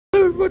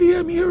everybody,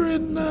 I'm here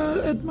in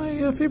at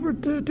my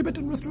favorite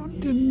Tibetan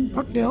restaurant in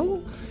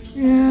Parkdale,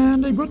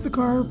 and I brought the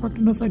car parked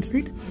on a side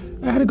street.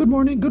 I had a good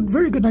morning,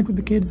 very good night with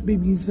the kids.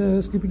 Baby's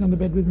sleeping on the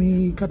bed with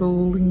me,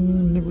 cuddling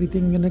and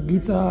everything, and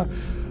Agita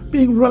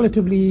being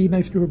relatively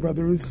nice to her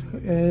brothers,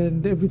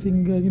 and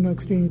everything,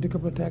 exchanged a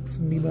couple of texts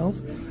and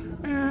emails,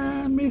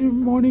 and made a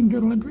morning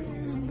journal entry,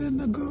 and then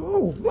I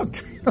go,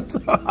 lunch.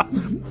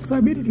 So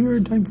I made it here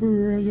in time for,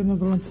 the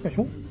lunch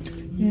special.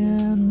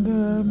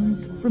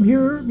 And from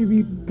here,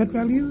 maybe pet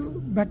value,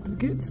 back to the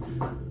kids.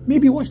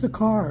 Maybe wash the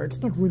car. It's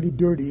not really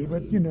dirty,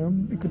 but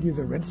it could use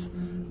a rinse.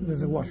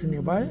 There's a washer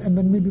nearby, and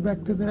then maybe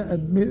back to the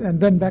and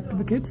then back to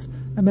the kids,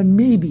 and then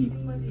maybe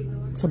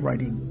some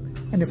writing.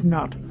 And if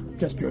not,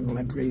 just journal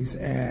entries,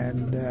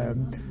 and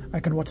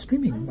I can watch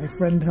streaming. My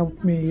friend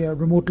helped me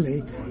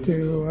remotely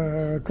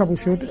to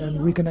troubleshoot and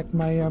reconnect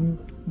my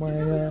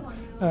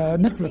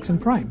Netflix and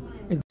Prime.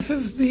 This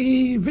is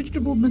the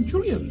vegetable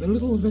Manchurian, the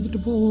little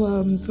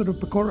vegetable sort of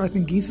pakora, I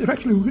think, geese. They're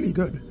actually really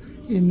good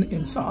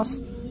in sauce.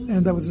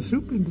 And that was the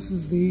soup, and this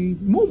is the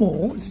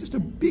momo. It's just a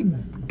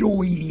big,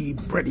 doughy,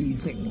 bready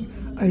thing.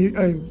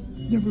 I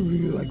never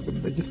really liked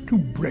them. They're just too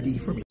bready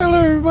for me.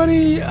 Hello,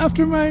 everybody.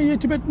 After my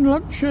Tibetan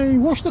lunch, I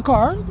washed the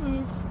car.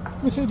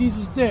 Mercedes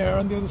is there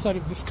on the other side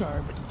of this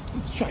car, but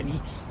it's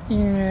shiny.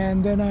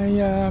 And then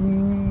I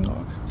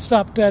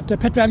stopped at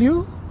Pet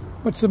Value,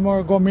 bought some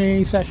more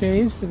gourmet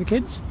sachets for the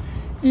kids,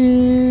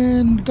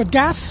 and got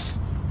gas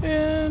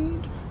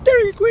and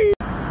Dairy Queen.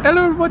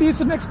 Hello, everybody. It's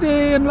the next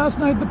day, and last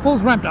night the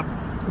polls ramped up.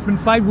 It's been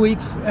 5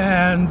 weeks,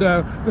 and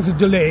there's a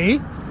delay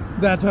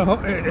that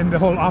in the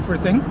whole offer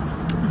thing.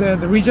 The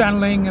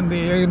rechanneling and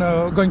the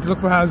going to look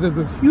for houses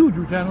was huge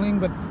rechanneling,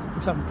 but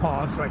it's on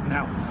pause right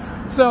now.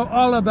 So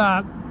all of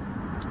that,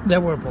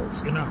 there were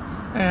polls,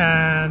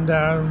 and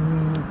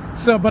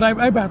but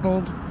I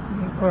battled,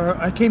 or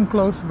I came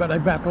close, but I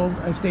battled.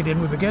 I stayed in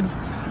with the kids,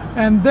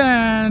 and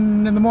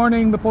then in the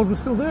morning the polls were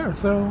still there,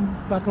 so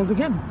battled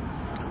again.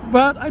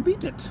 But I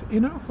beat it,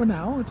 for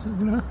now. It's,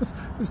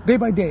 it's day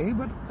by day,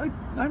 but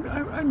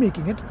I'm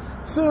making it.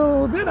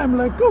 So then I'm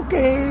like,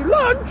 okay,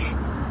 lunch.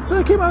 So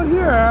I came out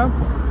here,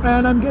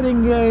 and I'm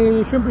getting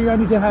a shrimp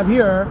biryani to have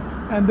here,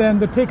 and then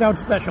the takeout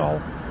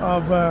special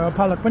of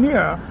palak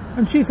paneer.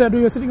 And she said,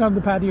 you're sitting on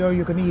the patio,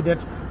 you can eat it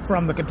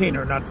from the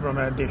container, not from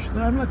a dish. So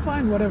I'm like,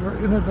 fine, whatever,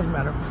 it doesn't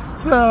matter.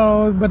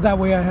 So, but that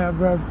way I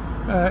have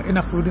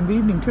enough food in the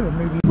evening too. And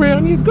maybe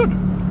biryani is good.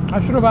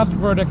 I should have asked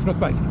for it extra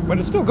spicy, but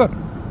it's still good.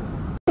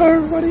 Hello,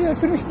 everybody. I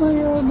finished my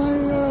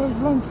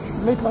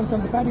late lunch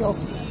on the patio,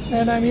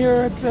 and I'm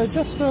here at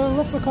just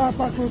left the car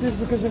parked where it is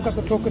because they've got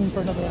the token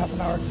for another half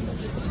an hour.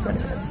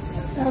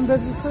 And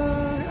there's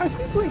ice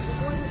cream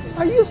place.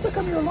 I used to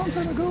come here a long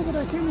time ago, but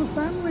I came with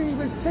family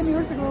like 10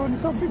 years ago, and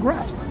it's big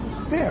rat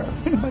there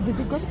by the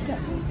garbage can.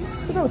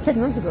 But that was 10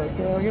 years ago,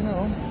 so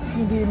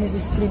maybe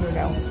it's cleaner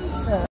now.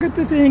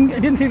 Good thing I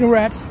didn't see the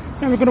rats,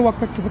 and we're going to walk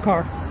back to the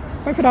car.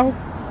 Bye for now.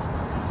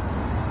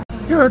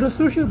 Here at a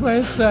sushi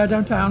place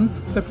downtown,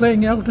 they're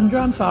playing Elton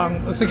John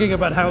song, thinking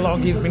about how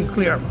long he's been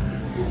clear.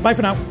 Bye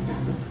for now.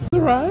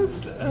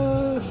 Arrived,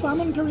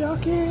 salmon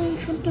teriyaki,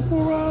 shrimp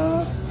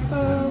tempura,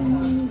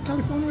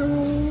 California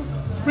roll,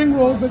 spring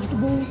roll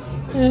vegetable,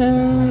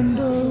 and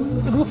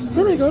it looks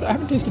very good. I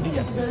haven't tasted it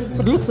yet,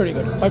 but it looks very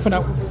good. Bye for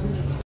now.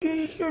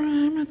 Okay, here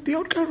I am at the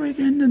art gallery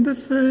again, and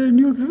there's a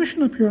new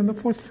exhibition up here on the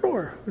 4th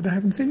floor that I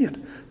haven't seen yet.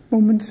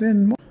 Moments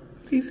in...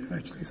 These are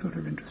actually sort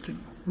of interesting.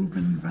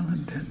 Ruben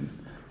Valentin.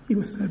 He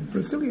was a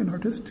Brazilian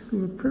artist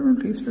who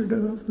apparently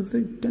started off as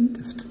a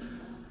dentist,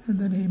 and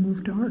then he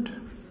moved to art.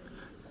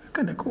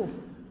 Kind of cool.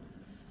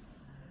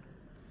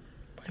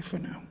 Bye for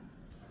now.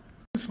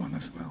 This one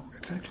as well.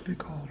 It's actually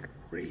called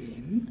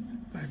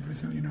Rain by a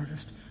Brazilian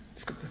artist.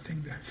 It's got the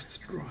thing that says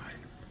dry.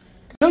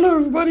 Hello,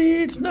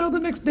 everybody. It's now the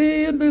next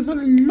day, and there's a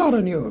lot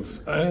of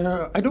news.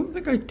 I don't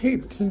think I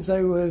taped since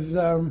I was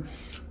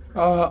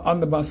on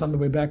the bus on the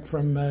way back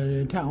from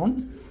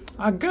town.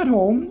 I got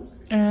home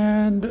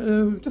and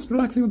just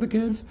relaxing with the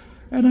kids,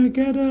 and I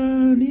get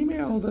an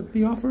email that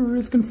the offer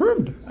is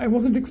confirmed. I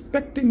wasn't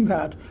expecting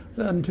that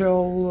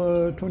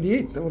until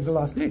 28th. That was the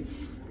last day.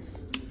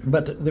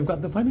 But they've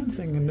got the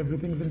financing and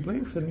everything's in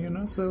place,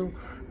 and so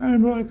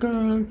I'm like,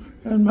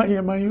 and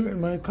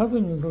my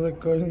cousin was like,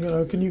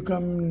 can you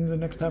come in the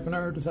next half an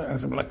hour to sign? I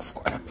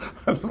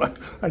was like,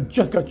 I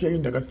just got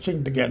chained. I got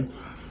chained again.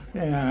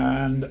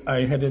 And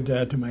I headed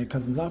to my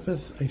cousin's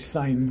office. I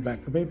signed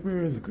back the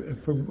papers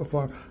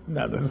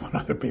now there's one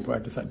other paper I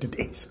had to sign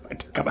today, so I had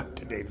to come out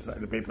today to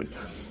sign the papers.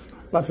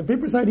 Lots of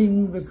paper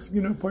signing, that's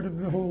part of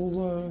the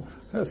whole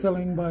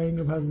selling, buying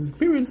of houses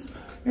experience.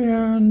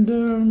 And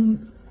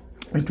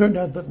it turned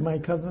out that my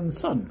cousin's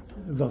son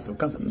is also a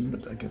cousin,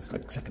 but I guess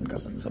like second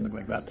cousin, something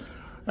like that,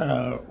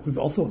 who's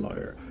also a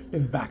lawyer,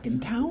 is back in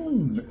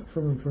town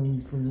from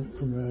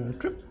a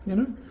trip,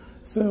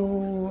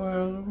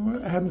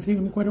 So I hadn't seen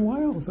him in quite a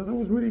while, so that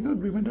was really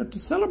good. We went out to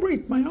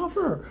celebrate my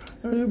offer.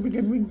 We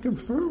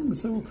confirmed,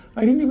 so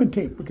I didn't even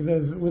tape because I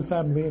was with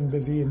family and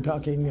busy and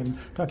talking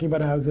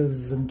about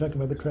houses and talking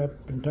about the trip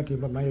and talking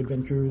about my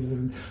adventures,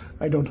 and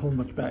I don't hold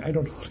much back. I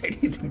don't hold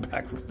anything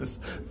back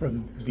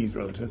from these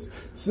relatives.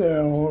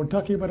 So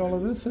talking about all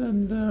of this,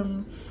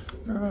 and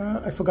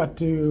I forgot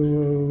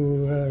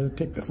to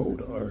take the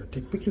food or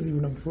take pictures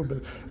even of the food,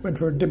 but went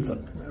for a dim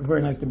sum, a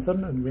very nice dim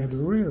sum, and we had a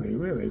really,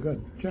 really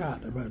good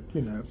chat about,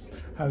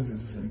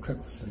 houses and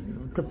trips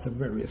of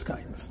various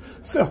kinds.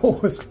 So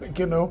it's like,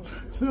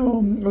 so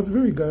it was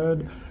very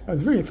good. I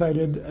was very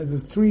excited.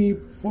 There's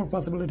 3-4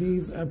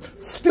 possibilities.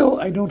 Still,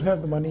 I don't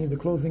have the money. The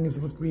closing is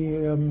supposed to be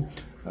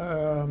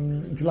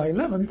July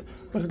 11th,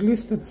 but at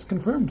least it's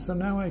confirmed, so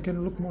now I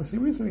can look more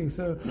seriously.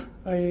 So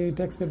I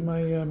texted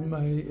my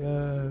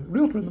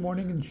realtor in the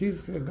morning, and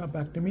she's got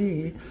back to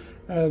me.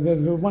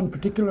 There's one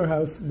particular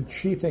house that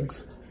she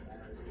thinks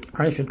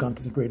I should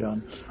concentrate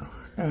on,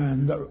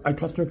 and I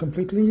trust her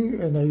completely.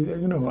 And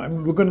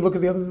we're going to look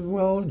at the others as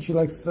well, and she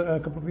likes a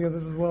couple of the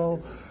others as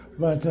well.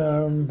 But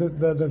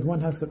there's one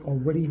house that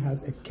already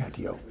has a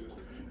catio,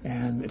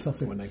 and it's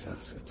also a nice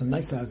house. It's a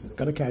nice house. It's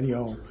got a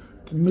catio.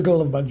 It's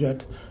middle of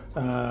budget.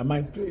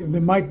 They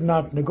might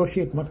not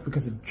negotiate much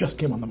because it just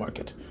came on the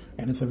market,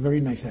 and it's a very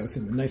nice house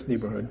in a nice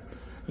neighborhood.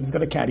 And it's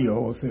got a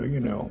catio, so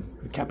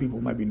the cat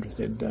people might be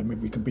interested.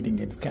 Maybe competing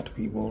against cat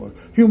people or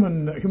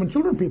human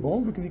children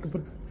people, because you can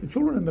put the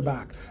children in the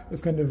back.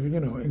 It's kind of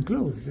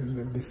enclosed,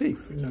 and they're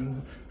safe,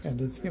 and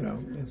it's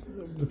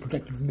they're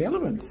protected from the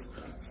elements.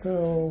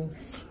 So.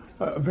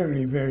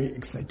 Very, very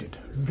excited.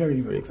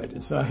 Very, very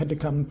excited. So I had to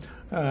come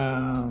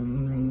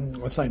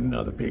sign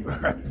another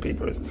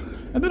papers.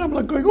 And then I'm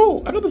like going,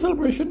 oh, another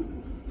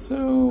celebration.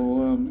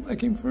 So I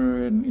came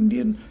for an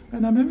Indian,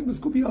 and I'm having this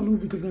gobi aloo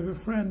because I have a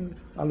friend,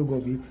 aloo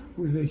gobi,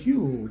 who's a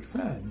huge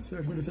fan. So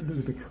I'm going to send her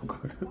the picture.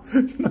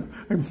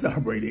 I'm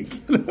celebrating.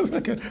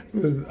 Like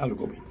aloo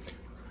gobi.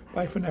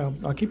 Bye for now.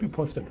 I'll keep you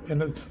posted.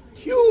 And there's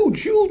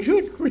huge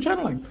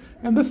rechanneling.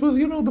 And this was,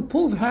 the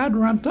polls had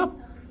ramped up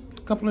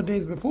a couple of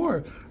days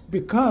before,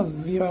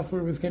 because the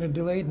offer was kind of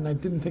delayed, and I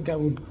didn't think I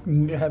would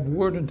have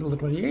word until the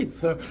 28th,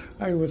 so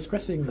I was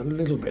stressing a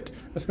little bit,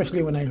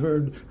 especially when I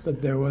heard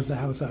that there was a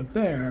house out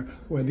there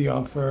where the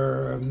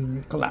offer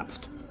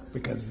collapsed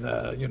because,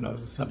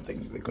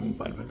 something they couldn't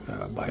find,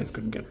 buyers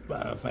couldn't get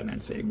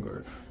financing,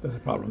 or there's a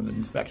problem with the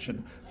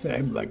inspection. So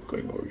I'm like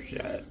going, oh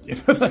shit,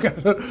 it's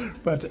like,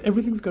 but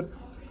everything's good.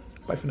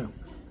 Bye for now.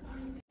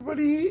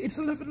 Everybody, it's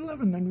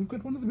 11:11, and we've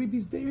got one of the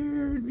babies there,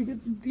 and we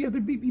got the other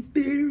baby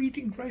there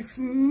eating dry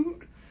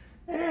food.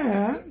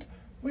 And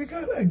we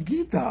got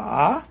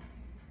Agita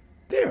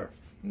there.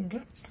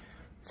 Okay.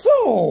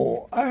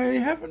 So I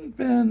haven't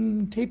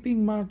been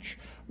taping much.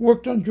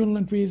 Worked on journal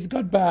entries.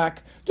 Got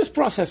back. Just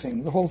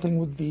processing the whole thing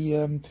with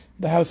the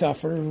house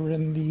offer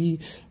and the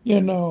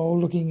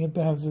looking at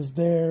the houses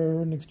there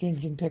and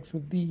exchanging texts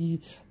with the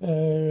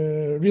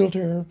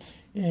realtor,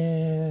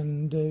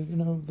 and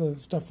the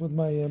stuff with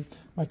my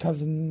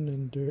cousin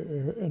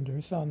and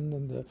her son,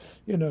 and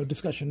the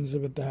discussions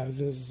about the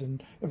houses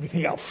and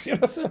everything else.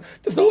 So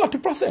just a lot to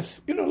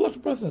process. A lot to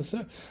process.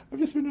 So I've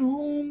just been at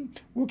home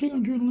working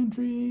on journal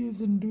entries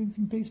and doing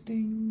some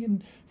pasting,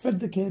 and fed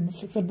the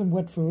kids, fed them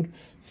wet food.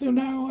 So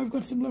now I've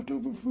got some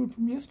leftover food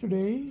from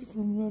yesterday,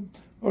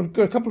 or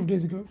a couple of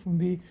days ago, from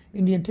the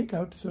Indian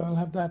takeout. So I'll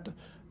have that,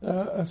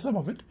 some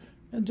of it,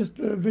 and just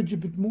veg a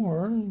bit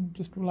more, and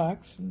just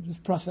relax and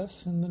just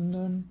process, and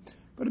then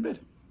go to bed.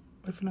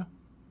 Bye for now.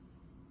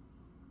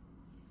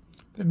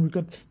 Then we've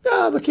got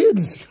the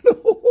kids.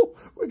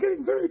 We're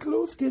getting very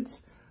close,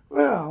 kids.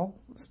 Well,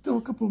 still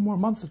a couple more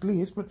months at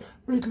least, but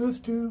very close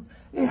to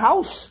a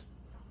house.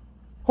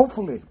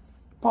 Hopefully,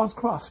 paws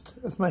crossed,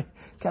 as my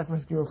cat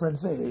rescue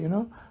friends say.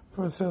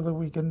 So that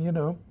we can,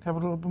 have a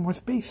little bit more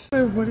space.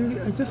 Hey everybody,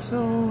 I just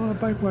saw a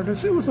bike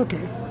riders. It was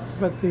okay. It's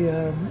about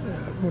the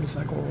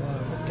motorcycle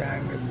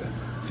gang in the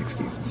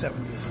 60s and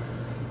 70s.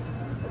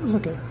 It was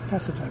okay.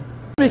 Pass the time.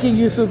 Making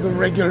use of the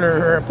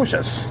regular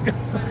pushes.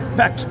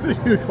 Back to the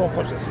usual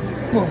pushes.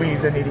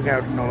 Movies and eating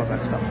out and all of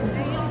that stuff.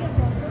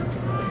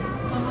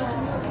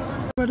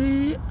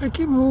 Everybody, I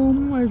came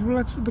home, I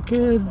relaxed with the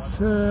kids,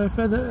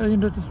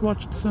 just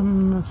watched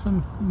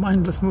some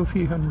mindless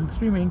movie on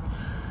streaming.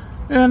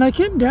 And I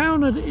came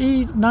down at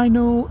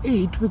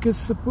 9:08 because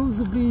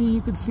supposedly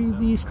you could see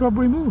the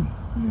strawberry moon.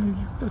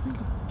 I think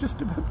just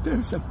about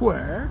there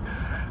somewhere.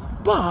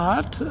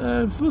 But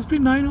it's supposed to be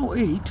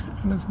 9:08,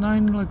 and it's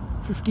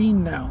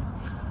 9:15 now.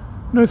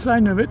 No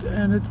sign of it,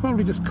 and it's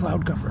probably just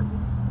cloud cover.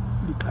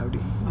 Pretty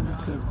cloudy,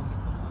 so.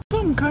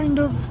 Some kind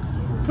of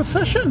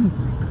procession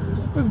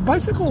with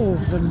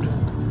bicycles, and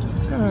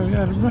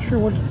I'm not sure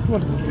what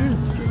it is.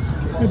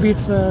 Maybe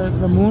it's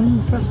the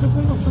moon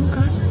festival of some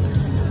kind.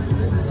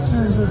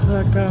 And there's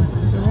like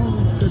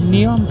the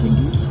neon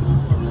thingies.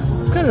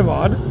 It's kind of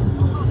odd.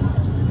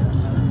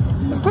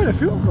 There's quite a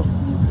few of them.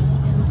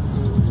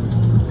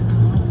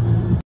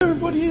 Hey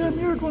everybody, I'm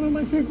here at one of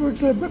my favorite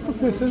breakfast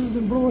places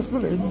in Profesorrrs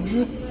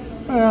Village.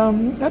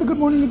 Had a good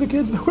morning with the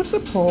kids. Where's the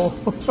Paul?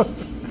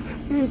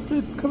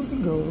 it comes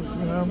and goes.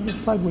 You know, it's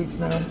 5 weeks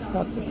now.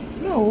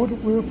 No,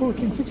 we're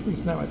approaching 6 weeks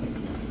now, I think.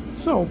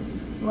 So,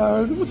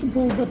 it wasn't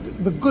cool,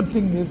 but the good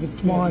thing is that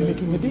tomorrow I'm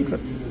making a day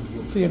trip.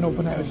 See an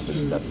open house,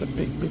 and that's a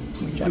big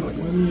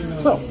challenge.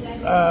 So,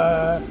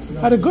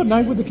 had a good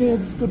night with the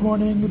kids, good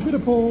morning, a bit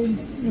of poem,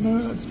 you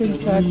know,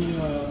 exchange text,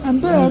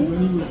 and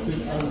then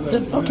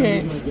said,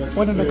 okay,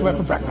 why don't I come out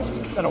for breakfast?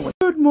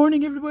 Good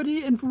morning,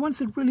 everybody, and for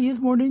once it really is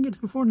morning. It's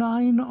before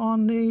 9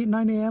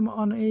 a.m.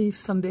 on a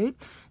Sunday,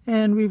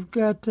 and we've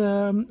got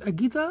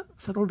Agita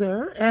settled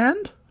there,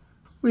 and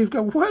we've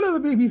got one of the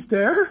babies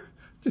there,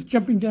 just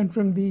jumping down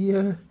from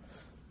the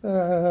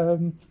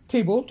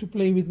table to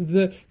play with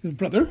his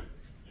brother.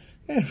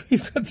 And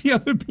we've got the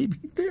other baby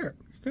there.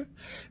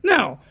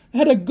 Now, I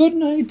had a good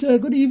night,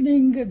 good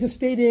evening, just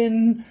stayed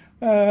in,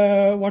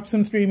 watched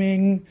some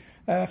streaming,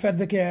 fed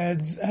the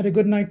kids, had a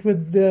good night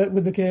with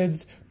the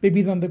kids,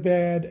 baby's on the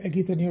bed,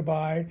 Agita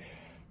nearby.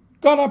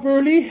 Got up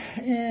early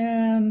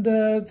and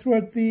threw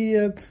out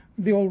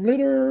the old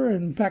litter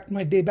and packed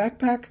my day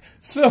backpack,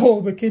 so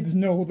the kids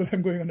know that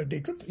I'm going on a day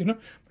trip, you know,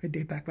 my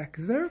day backpack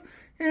is there.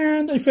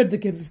 And I fed the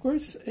kids, of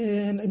course,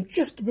 and I'm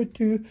just about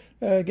to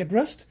get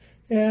dressed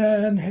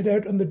and head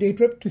out on the day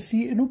trip to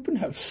see an open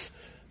house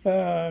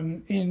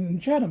in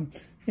Chatham.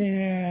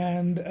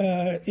 And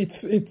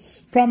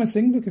it's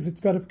promising because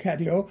it's got a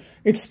patio.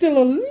 It's still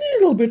a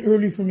little bit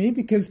early for me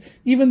because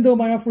even though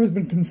my offer has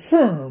been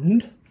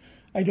confirmed,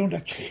 I don't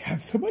actually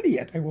have the money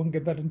yet. I won't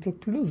get that until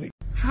closing.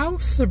 How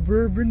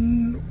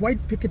suburban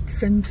white picket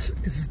fence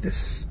is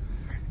this?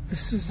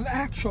 This is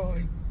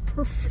actually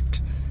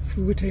perfect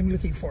for what I'm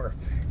looking for.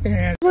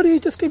 And everybody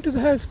just came to the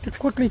house to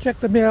quickly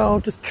check the mail,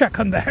 just check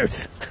on the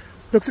house.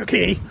 Looks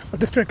okay. I'll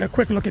just take a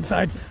quick look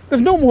inside.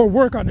 There's no more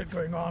work on it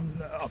going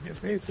on,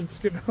 obviously, since,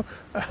 you know,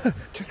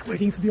 just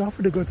waiting for the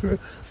offer to go through.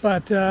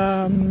 But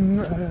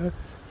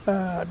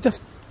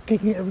just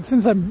taking it,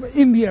 since I'm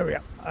in the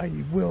area, I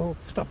will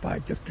stop by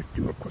just to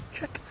do a quick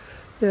check.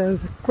 A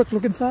quick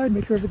look inside,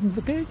 make sure everything's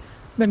okay,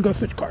 then go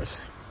switch cars.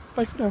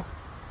 Bye for now.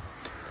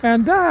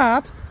 And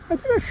that, I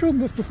think I've shown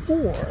this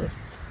before,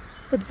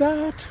 but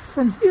that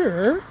from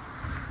here,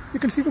 you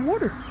can see the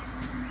water.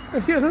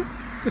 You know?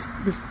 Just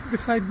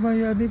beside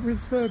my neighbor's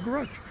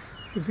garage.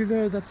 You see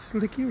there, that's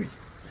Lcee.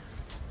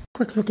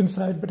 Quick look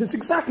inside, but it's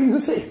exactly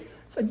the same.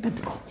 It's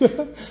identical.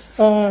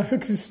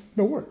 Because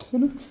no work, you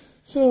know.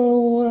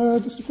 So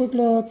just a quick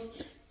look,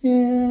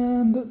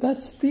 and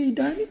that's the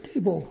dining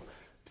table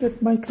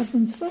that my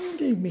cousin's son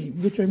gave me,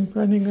 which I'm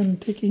planning on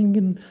taking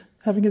and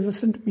having as a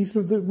centerpiece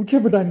of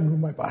whichever dining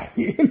room I buy.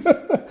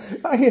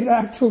 I had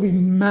actually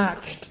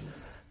matched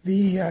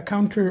the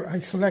counter I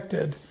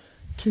selected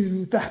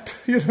to that,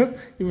 you know,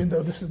 even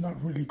though this is not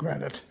really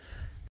granite.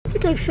 I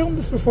think I've shown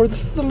this before.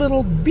 This is a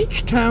little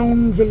beach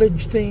town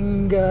village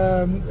thing,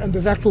 and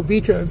there's actual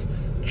beaches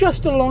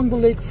just along the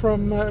lake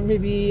from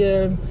maybe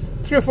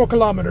 3 or 4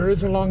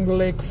 kilometers along the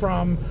lake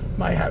from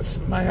my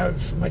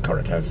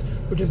current house,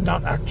 which is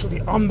not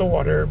actually on the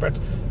water, but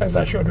as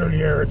I showed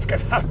earlier, it's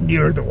kind of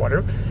near the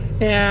water.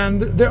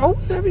 And they're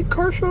always having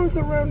car shows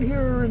around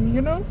here, and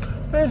you know,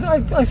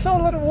 I saw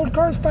a lot of old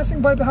cars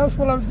passing by the house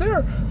while I was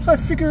there, so I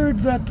figured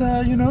that,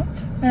 you know,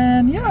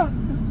 and yeah,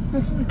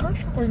 there's a car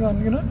show going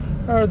on, you know,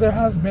 or there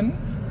has been.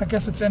 I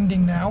guess it's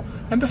ending now,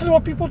 and this is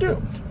what people do.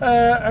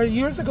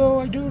 Years ago,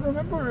 I do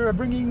remember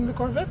bringing the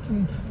Corvette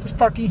and just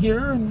parking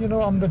here, and you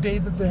know, on the day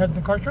that they had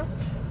the car show,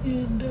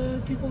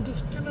 and people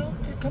just, you know,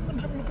 come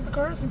and have a look at the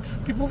cars, and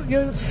people,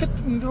 you know, sit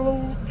in the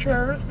little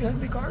chairs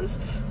behind the cars,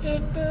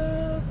 and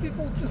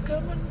people just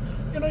come and,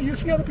 you know, you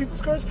see other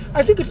people's cars.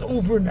 I think it's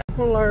over now.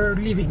 People are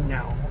leaving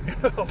now.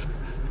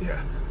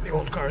 Yeah, the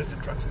old cars, the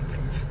trucks and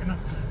things, you know,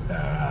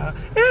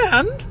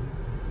 and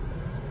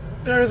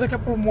there's a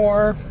couple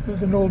more.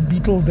 There's an old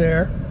Beetle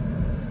there.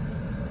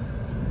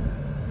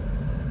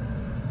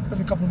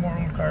 There's a couple more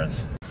old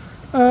cars.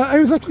 I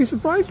was actually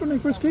surprised when I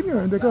first came here,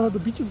 and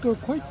the beaches go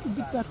quite a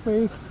bit that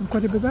way and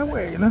quite a bit that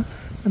way, you know.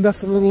 And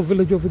that's the little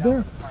village over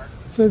there.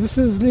 So this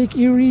is Lake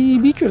Erie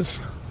Beaches.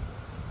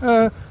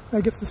 I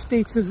guess the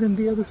States is in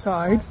the other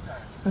side,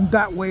 and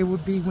that way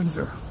would be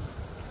Windsor.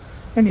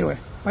 Anyway,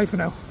 bye for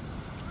now.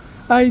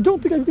 I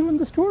don't think I've given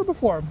this tour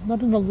before.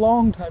 Not in a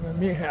long time. I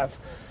may have.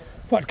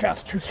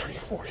 Podcast 2, 3,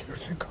 4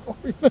 years ago.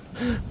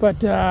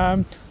 But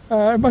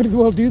I might as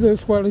well do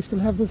this while I still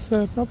have this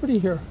property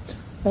here.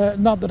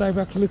 Not that I've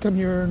actually come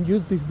here and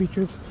used these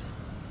beaches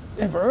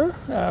ever.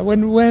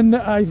 When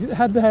I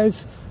had the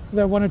house,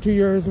 the 1 or 2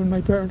 years when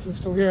my parents were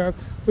still here,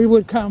 we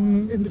would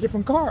come in the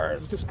different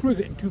cars, just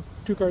cruising,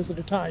 two cars at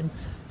a time,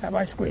 have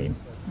ice cream,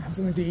 have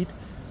something to eat,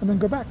 and then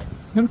go back.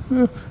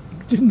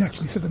 Didn't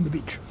actually sit on the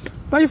beach.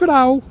 Bye for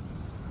now.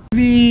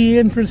 The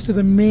entrance to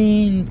the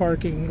main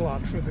parking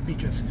lot for the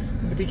beaches.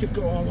 And the beaches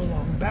go all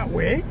along that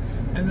way,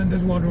 and then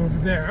there's water over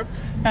there.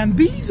 And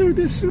these are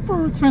the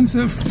super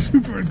expensive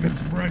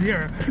right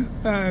here,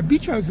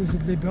 beach houses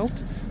that they built.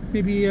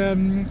 Maybe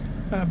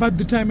about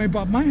the time I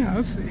bought my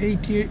house,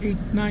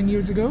 9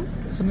 years ago,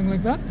 something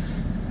like that.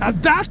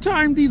 At that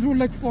time, these were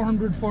like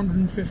 400,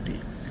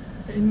 450.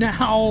 And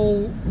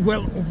now,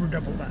 well over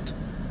double that.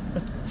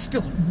 But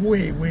still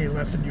way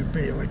less than you'd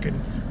pay like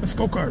in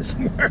Muskoka or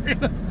somewhere.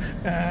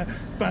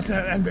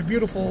 And they're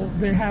beautiful.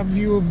 They have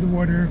view of the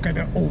water kind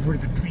of over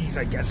the trees,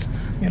 I guess.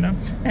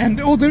 And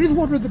oh, there is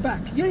water at the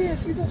back. Yeah.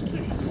 See those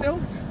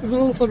sails? There's a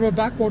little sort of a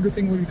backwater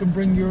thing where you can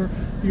bring your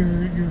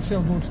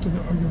sailboats or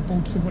your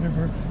boats or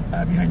whatever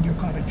behind your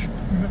cottage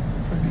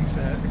for these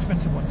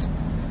expensive ones.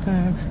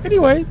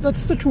 Anyway,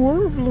 that's the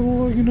tour of a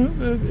little,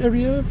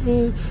 area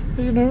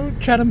of,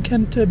 Chatham,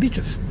 Kent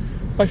beaches.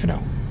 Bye for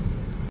now.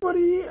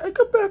 Buddy, I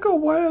got back a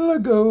while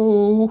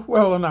ago,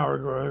 well, an hour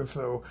ago or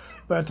so,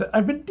 but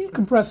I've been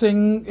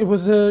decompressing. It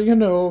was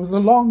a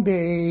long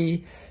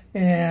day,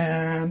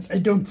 and I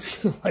don't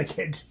feel like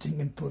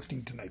editing and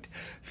posting tonight.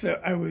 So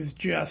I was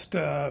just,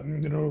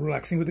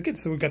 relaxing with the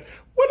kids. So we got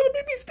one of the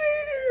babies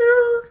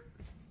there,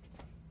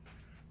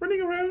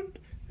 running around,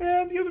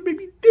 and the other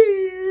baby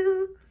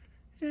there.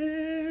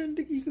 And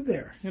Agita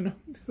there, You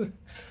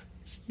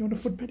want a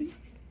foot petty?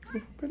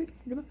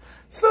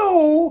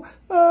 So,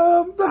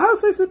 the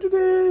house I said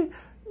today,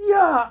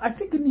 yeah, I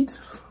think it needs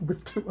a little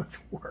bit too much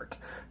work,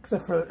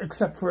 except for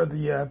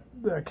the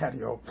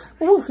catio.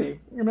 But we'll see.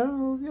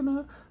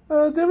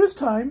 There is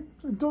time.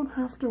 I don't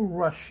have to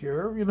rush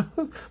here.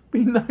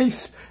 Be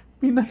nice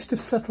to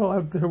settle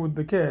out there with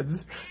the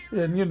kids,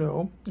 and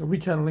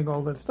rechanneling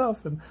all that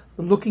stuff, and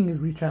the looking is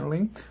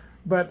rechanneling.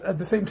 But at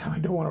the same time, I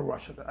don't want to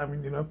rush it. I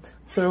mean,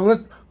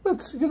 so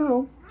let's see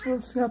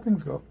how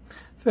things go.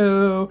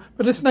 So,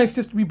 but it's nice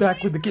just to be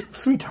back with the kids,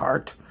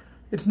 sweetheart.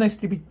 It's nice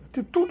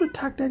don't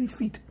attack Daddy's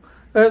feet.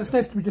 It's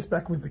nice to be just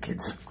back with the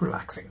kids,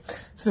 relaxing.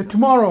 So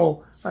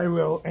tomorrow, I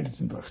will edit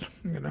and post,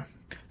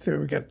 So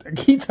we got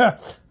Agita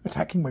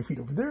attacking my feet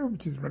over there,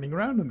 which is running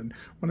around, and then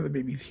one of the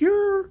babies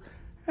here.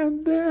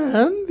 And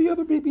then the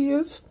other baby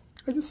is,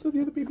 I just saw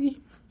the other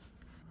baby.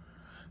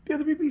 The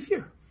other baby's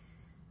here.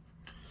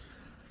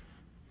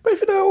 But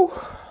if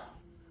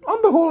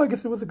on the whole, I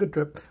guess it was a good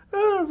trip.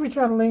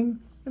 Rechanneling,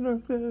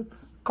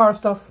 car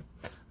stuff.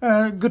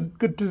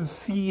 Good to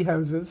see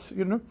houses,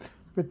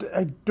 But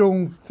I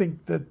don't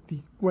think that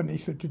the one I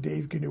said today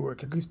is going to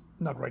work. At least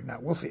not right now.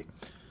 We'll see.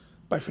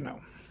 Bye for now.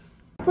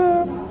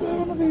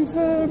 One of these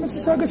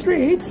Mississauga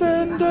streets,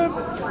 and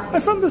I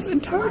found this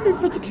entirely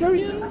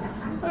vegetarian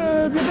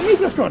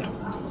Vietnamese restaurant.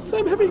 So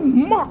I'm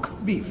having mock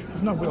beef.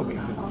 It's not real beef.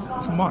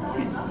 It's mock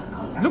beef.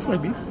 It looks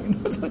like beef.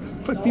 It's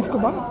like beef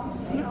kebab.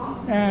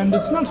 And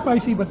it's not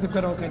spicy, but they've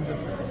got all kinds of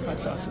hot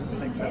sauce and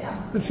things. So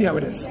let's see how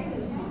it is.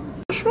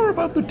 I'm not sure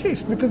about the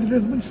taste because it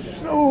has been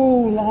so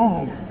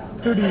long,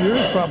 30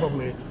 years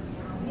probably,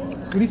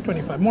 at least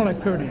 25, more like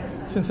 30,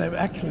 since I've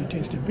actually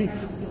tasted beef.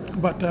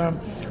 But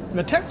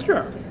the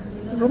texture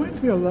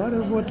reminds me a lot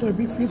of what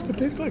beef used to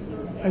taste like,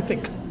 I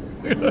think.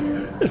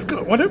 It's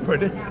good, whatever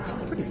it is, it's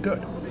pretty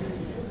good.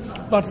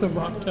 Lots of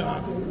hot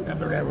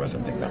habaneros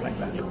and things like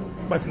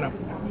that. Bye for now.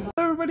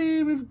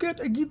 Everybody, we've got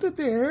Agita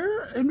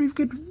there, and we've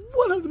got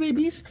one of the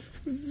babies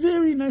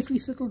very nicely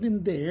settled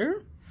in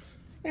there,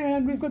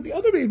 and we've got the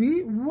other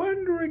baby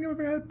wandering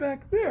about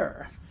back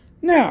there.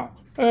 Now,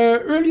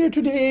 earlier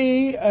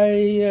today,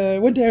 I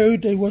went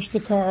out, I washed the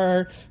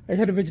car, I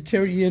had a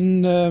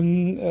vegetarian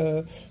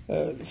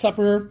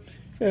supper,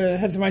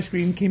 had some ice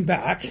cream, came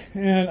back,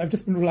 and I've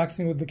just been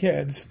relaxing with the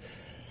kids.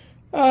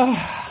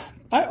 I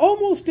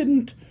almost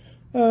didn't,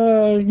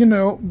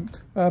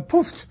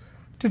 post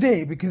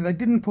today because I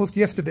didn't post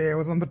yesterday. I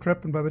was on the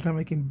trip, and by the time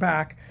I came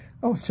back,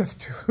 I was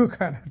just too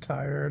kind of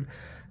tired.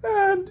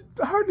 And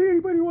hardly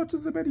anybody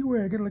watches them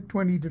anyway. I get like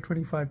 20 to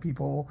 25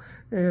 people.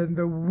 And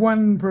the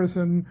one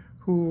person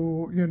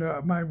who,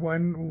 my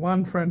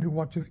one friend who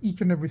watches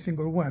each and every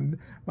single one,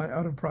 my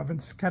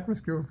out-of-province cat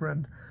rescuer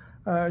friend,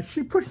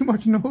 she pretty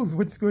much knows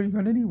what's going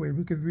on anyway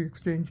because we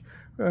exchange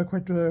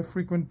quite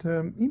frequent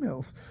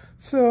emails.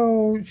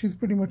 So she's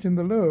pretty much in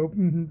the loop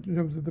in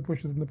terms of the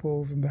pushes and the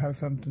pulls and the house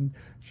hunt. And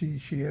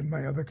she and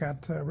my other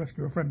cat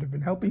rescuer friend have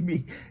been helping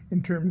me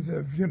in terms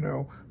of,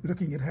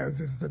 looking at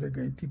houses that are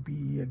going to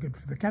be good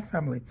for the cat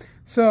family.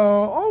 So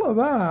all of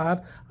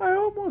that, I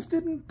almost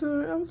didn't,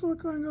 I was like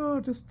going, oh,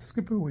 just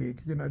skip a week.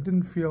 I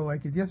didn't feel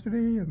like it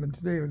yesterday, and then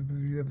today I was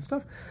busy with other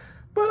stuff.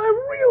 But I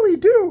really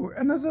do,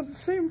 and as the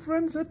same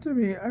friend said to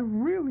me, I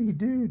really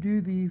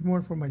do these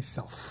more for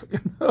myself,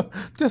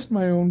 just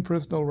my own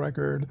personal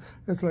record.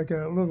 It's like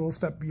a little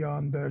step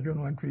beyond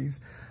journal entries.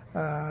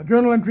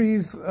 Journal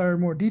entries are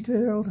more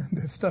detailed, and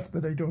there's stuff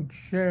that I don't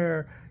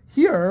share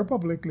here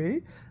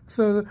publicly.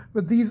 So,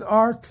 but these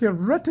are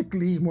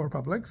theoretically more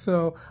public.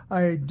 So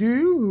I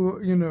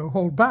do,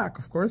 hold back,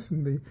 of course,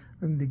 in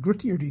the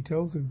grittier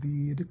details of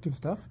the addictive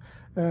stuff.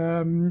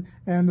 And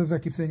as I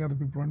keep saying, other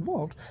people are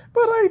involved.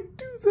 But I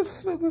do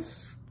this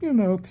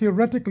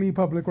theoretically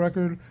public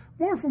record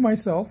more for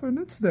myself, and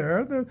it's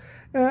there.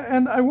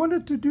 And I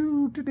wanted to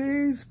do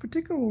today's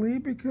particularly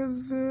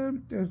because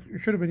it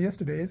should have been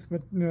yesterday's,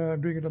 but I'm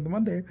doing it on the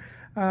Monday.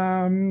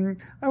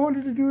 I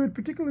wanted to do it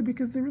particularly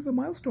because there is a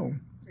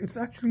milestone. It's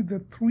actually the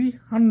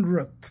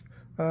 300th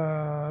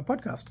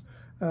podcast.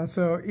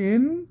 So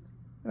in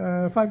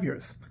 5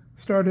 years.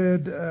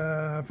 Started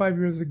 5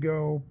 years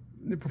ago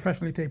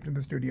professionally taped in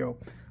the studio.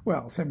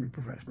 Well,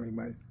 semi-professionally.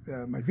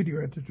 My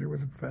video editor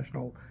was a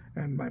professional,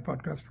 and my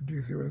podcast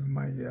producer was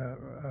my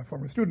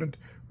former student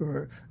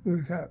who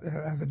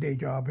has a day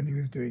job, and he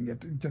was doing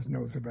it, just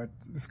knows about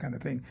this kind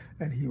of thing,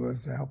 and he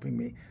was helping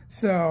me.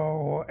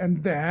 So,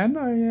 and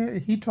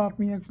then he taught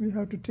me actually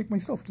how to take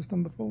myself just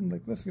on the phone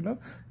like this,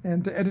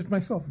 and to edit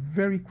myself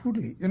very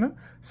crudely,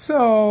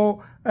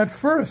 So at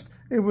first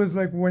it was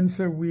like once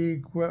a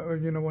week,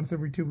 once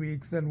every 2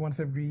 weeks, then once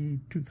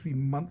every 2-3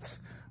 months,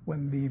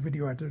 when the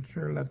video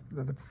editor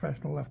the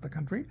professional left the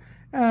country.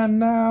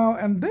 And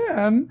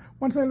then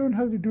once I learned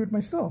how to do it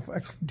myself,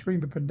 actually during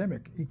the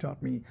pandemic, he taught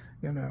me,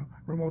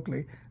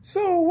 remotely.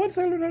 So once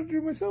I learned how to do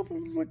it myself, it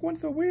was like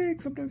once a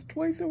week, sometimes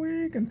twice a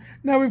week, and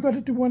now we've got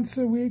it to once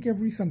a week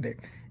every Sunday.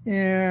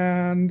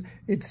 And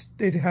it's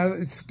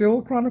still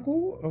a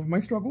chronicle of my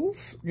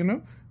struggles,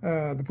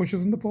 the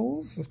pushes and the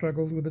pulls, the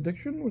struggles with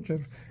addiction, which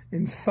have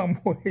in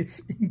some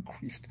ways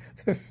increased.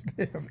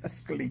 They have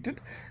escalated,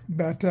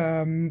 but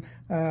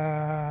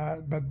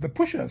the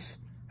pushes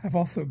have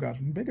also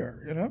gotten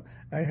bigger,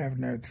 I have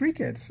now 3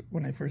 kids.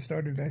 When I first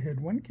started, I had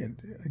 1 kid,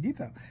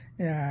 Agita.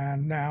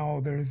 And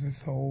now there's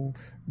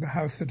the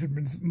house that had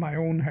been my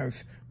own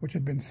house, which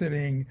had been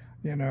sitting,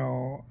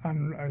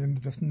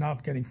 and just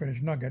not getting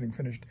finished,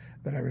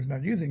 that I was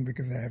not using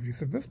because I have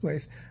use of this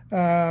place,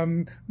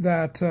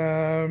 that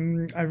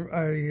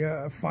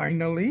I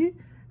finally,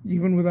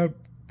 even without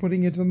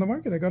putting it on the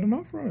market, I got an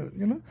offer on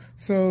it,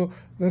 So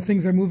the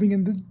things are moving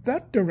in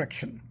that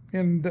direction.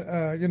 And,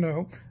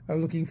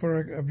 looking for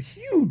a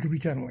huge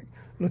rechanneling,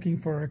 looking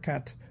for a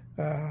cat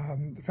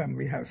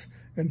family house.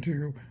 And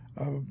to,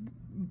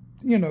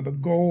 the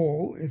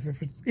goal is,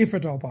 if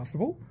at all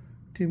possible,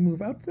 to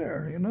move out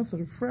there,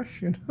 sort of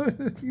fresh,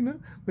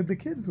 with the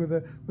kids, with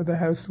a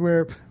house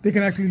where they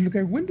can actually look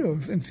out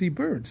windows and see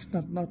birds,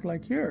 not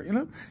like here,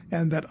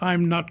 and that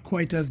I'm not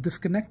quite as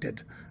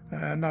disconnected,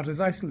 not as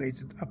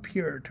isolated up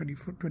here,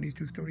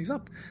 22 stories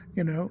up,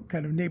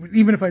 kind of neighbors.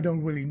 Even if I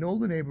don't really know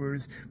the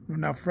neighbors, we're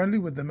not friendly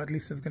with them, at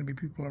least there's going to be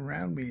people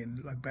around me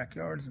in like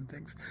backyards and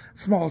things,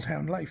 small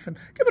town life, and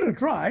give it a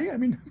try. I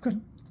mean, I've got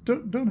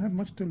don't have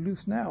much to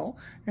lose now,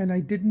 and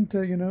I didn't,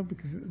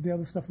 because the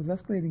other stuff was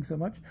escalating so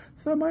much,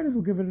 so I might as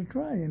well give it a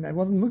try. And I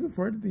wasn't looking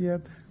for it.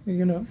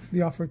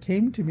 The offer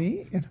came to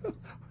me.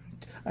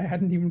 I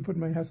hadn't even put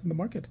my house in the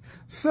market.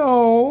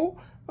 So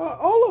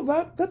all of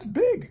that's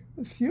big.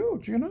 It's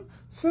huge,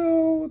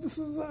 So this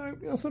is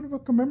sort of a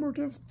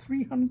commemorative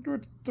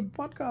 300th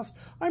podcast.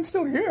 I'm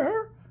still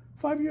here.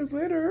 5 years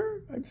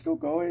later, I'm still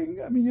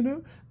going. I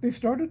mean, they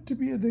started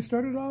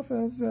off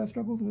as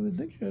struggles with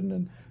addiction,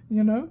 and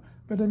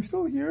but I'm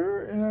still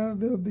here.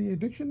 The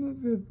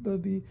addiction,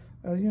 the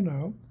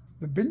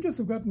binges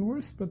have gotten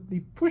worse, but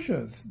the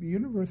pushes the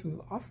universe has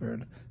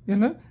offered,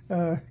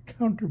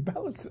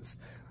 counterbalances,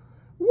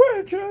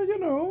 which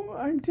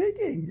I'm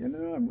taking.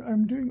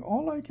 I'm doing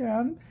all I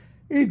can.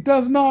 It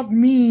does not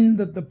mean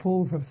that the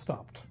pulls have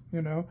stopped.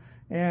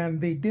 And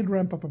they did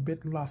ramp up a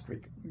bit last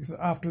week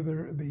after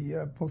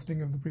the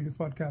posting of the previous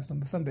podcast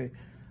on the Sunday.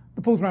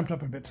 The pulls ramped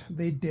up a bit.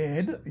 They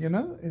did,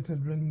 it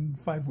had been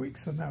 5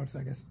 weeks, so now it's,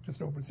 I guess, just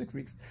over 6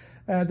 weeks.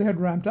 They had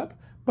ramped up,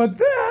 but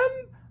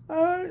then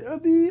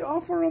the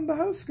offer on the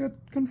house got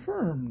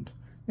confirmed,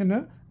 and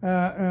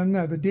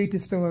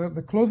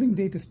the closing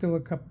date is still a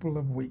couple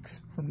of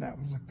weeks from now. It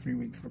was like 3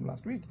 weeks from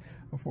last week,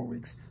 or 4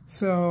 weeks.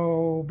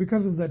 So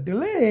because of that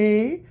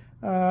delay,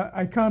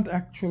 I can't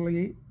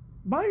actually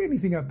buy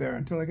anything out there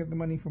until I get the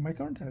money for my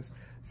current house.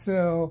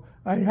 So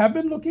I have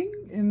been looking,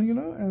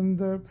 and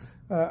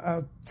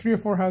 3 or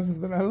 4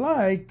 houses that I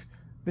liked,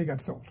 they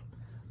got sold.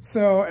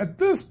 So at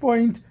this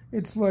point,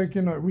 it's like,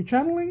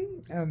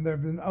 rechanneling, and there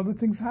have been other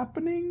things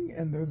happening,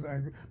 and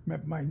I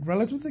met my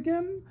relatives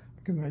again,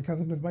 because my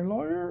cousin is my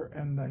lawyer,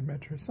 and I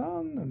met her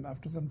son, and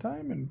after some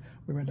time, and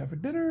we went out for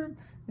dinner,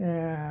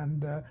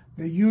 and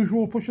the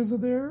usual pushes are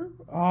there.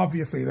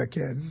 Obviously, the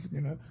kids,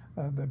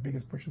 the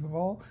biggest pushes of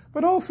all,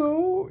 but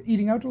also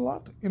eating out a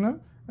lot,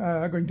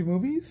 going to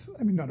movies.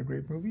 I mean, not a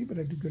great movie, but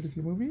I did go to see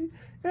a movie,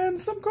 and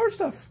some car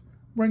stuff,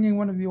 bringing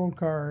one of the old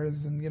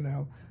cars, and,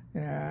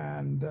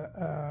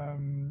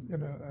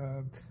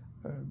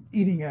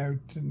 eating out,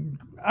 and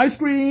ice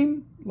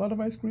cream, a lot of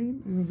ice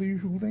cream, the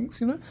usual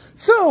things,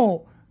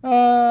 So,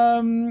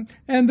 and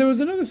there was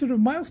another sort of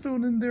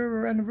milestone in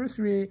their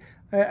anniversary.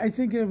 I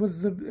think it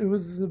was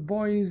the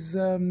boys'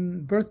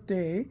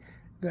 birthday,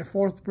 their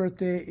 4th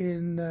birthday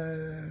in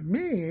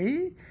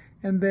May,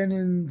 and then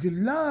in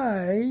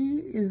July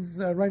is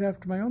right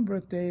after my own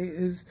birthday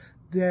is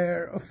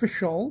their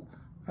official,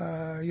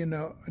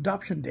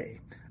 adoption day.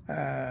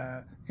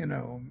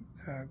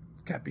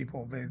 Cat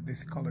people, they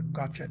call it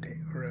gotcha day,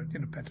 or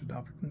pet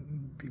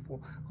adoption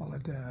people call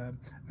it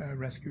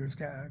rescuers,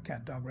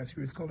 cat dog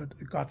rescuers call it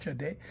gotcha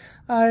day.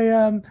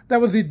 That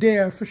was the day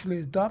I officially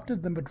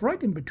adopted them, but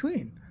right in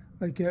between,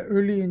 like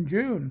early in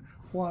June,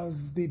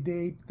 was the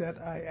date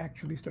that I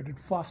actually started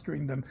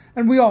fostering them.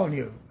 And we all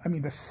knew. I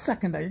mean, the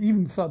second I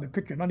even saw the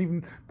picture, not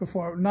even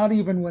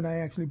when I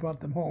actually brought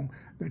them home,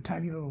 they're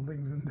tiny little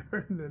things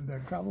in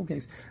their travel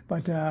case.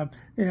 But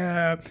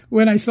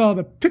when I saw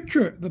the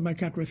picture that my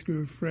cat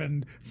rescue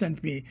friend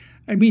sent me,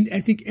 I mean,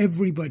 I think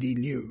everybody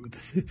knew.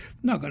 I'm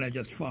not going to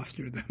just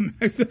foster them.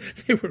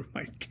 They were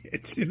my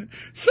kids, you know.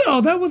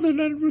 So that was an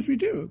anniversary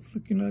too. It's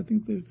like, you know, I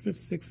think the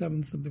 5th, 6th,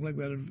 7th, something like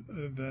that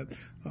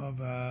of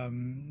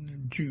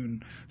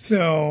June.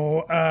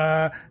 So,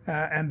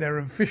 and their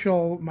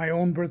official, my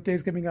own birthday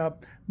is coming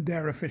up.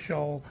 Their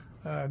official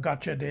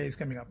gotcha day is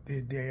coming up.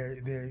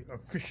 They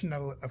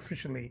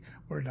officially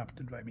were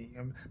adopted by me.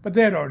 But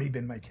they had already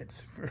been my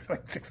kids for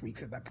like 6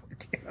 weeks at that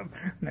point, you know,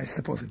 and I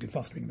supposedly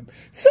fostering them.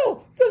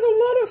 So there's a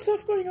lot of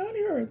stuff going on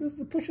here. There's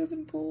the pushes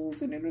and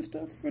pulls and inner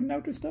stuff and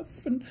outer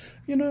stuff and,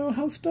 you know,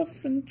 house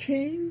stuff and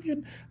change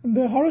and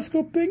the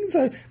horoscope things.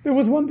 There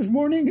was one this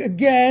morning,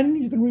 again,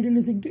 you can read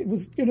anything. It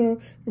was, you know,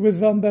 it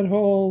was on that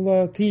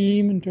whole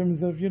theme in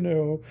terms of, you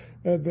know,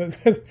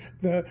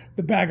 the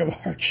bag of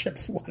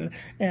hardships one,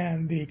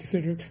 and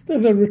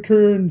there's a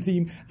return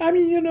theme. I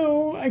mean, you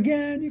know,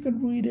 again, you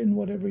can read in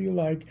whatever you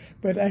like,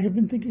 but I have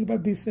been thinking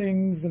about these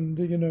things, and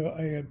you know,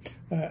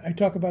 I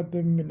talk about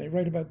them and I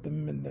write about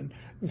them, and then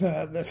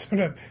the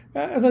sort of,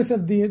 as I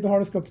said, the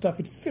horoscope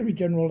stuff. It's very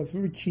general. It's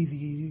very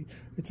cheesy.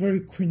 It's very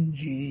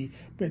cringy.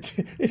 But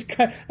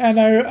and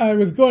I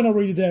was going to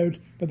read it out,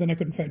 but then I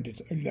couldn't find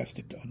it. I lost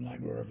it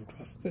online wherever it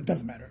was. So it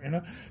doesn't matter, you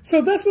know.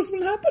 So that's what's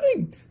been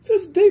happening. So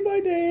it's day by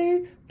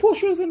day,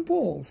 pushes and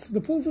pulls.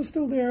 The pulls are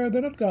still there.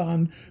 They're not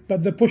gone,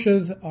 but the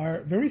pushes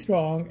are very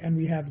strong, and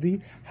we have the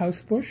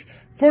house push.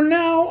 For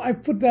now,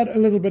 I've put that a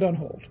little bit on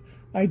hold.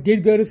 I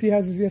did go to see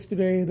houses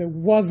yesterday. There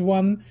was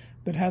one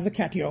that has a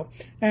catio,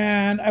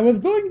 and I was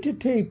going to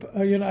tape,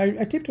 you know,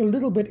 I taped a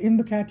little bit in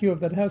the catio of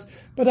that house,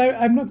 but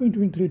I'm not going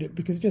to include it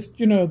because just,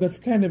 you know, that's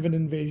kind of an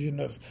invasion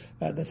of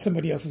that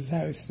somebody else's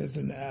house is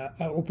an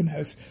open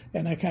house,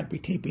 and I can't be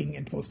taping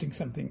and posting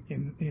something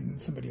in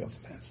somebody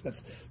else's house.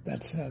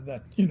 That's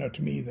you know,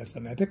 to me that's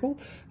unethical.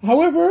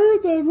 However,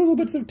 the little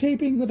bits of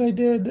taping that I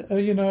did,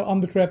 you know, on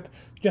the trip,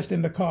 just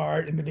in the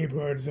car, in the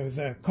neighborhoods, there was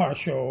a car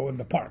show in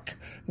the park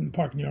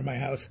near my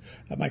house,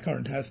 my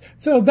current house.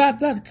 So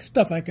that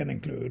stuff I can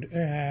include,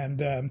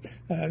 and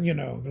you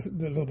know,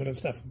 the little bit of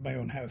stuff of my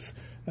own house,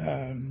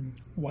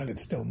 while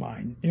it's still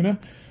mine, you know.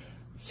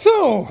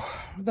 So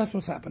that's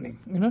what's happening,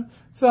 you know.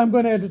 So I'm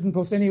going to edit and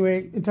post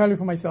anyway, entirely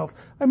for myself.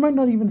 I might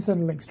not even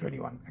send links to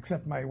anyone,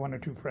 except my 1 or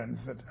 2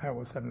 friends that I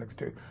always send links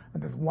to,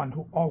 and there's one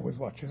who always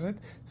watches it.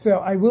 So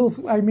I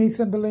may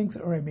send the links,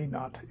 or I may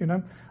not, you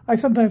know. I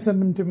sometimes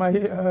send them to my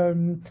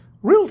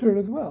realtor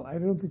as well. I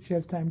don't think she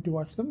has time to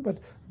watch them, but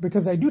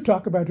because I do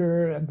talk about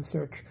her and the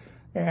search.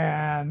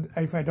 And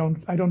if I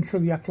don't show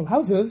the actual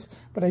houses,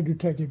 but I do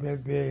talk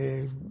about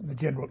the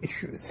general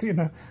issues, you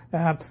know.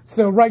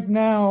 So right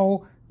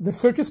now, the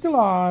search is still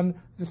on,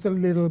 just a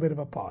little bit of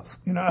a pause,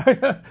 you know.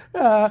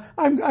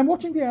 I'm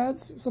watching the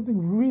ads. If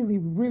something really,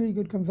 really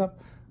good comes up,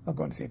 I'll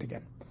go and see it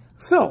again.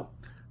 So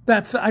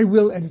I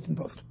will edit and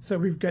post. So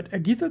we've got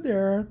Agita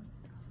there,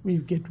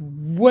 we've got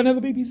one of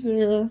the babies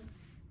there,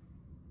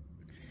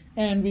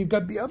 and we've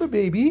got the other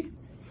baby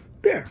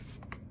there.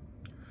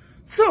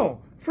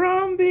 So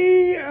from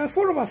the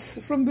 4 of us,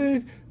 from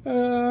the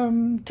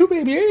 2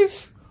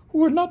 babies who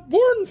were not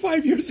born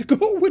 5 years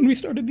ago when we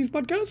started these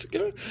podcasts, you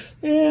know,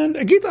 and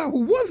Agita,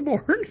 who was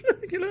born,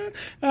 you know,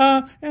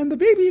 and the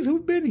babies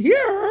who've been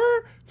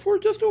here for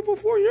just over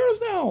 4 years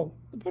now,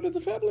 part of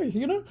the family,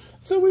 you know.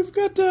 So we've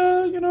got,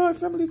 you know, our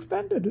family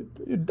expanded.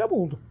 It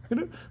doubled, you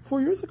know,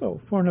 4 years ago,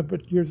 4 and a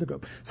bit years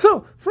ago.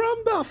 So from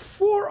the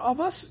 4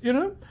 of us, you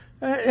know,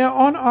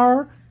 on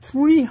our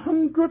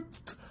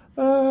 300th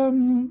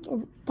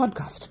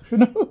podcast, you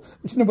know,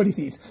 which nobody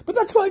sees. But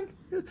that's fine.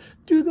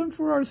 Do them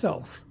for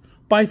ourselves.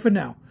 Bye for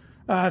now.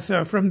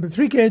 So from the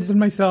 3 kids and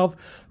myself,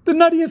 the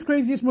nuttiest,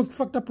 craziest, most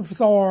fucked up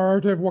professor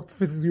to have walked the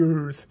face of the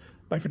earth.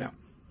 Bye for now.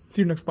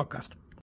 See you next podcast.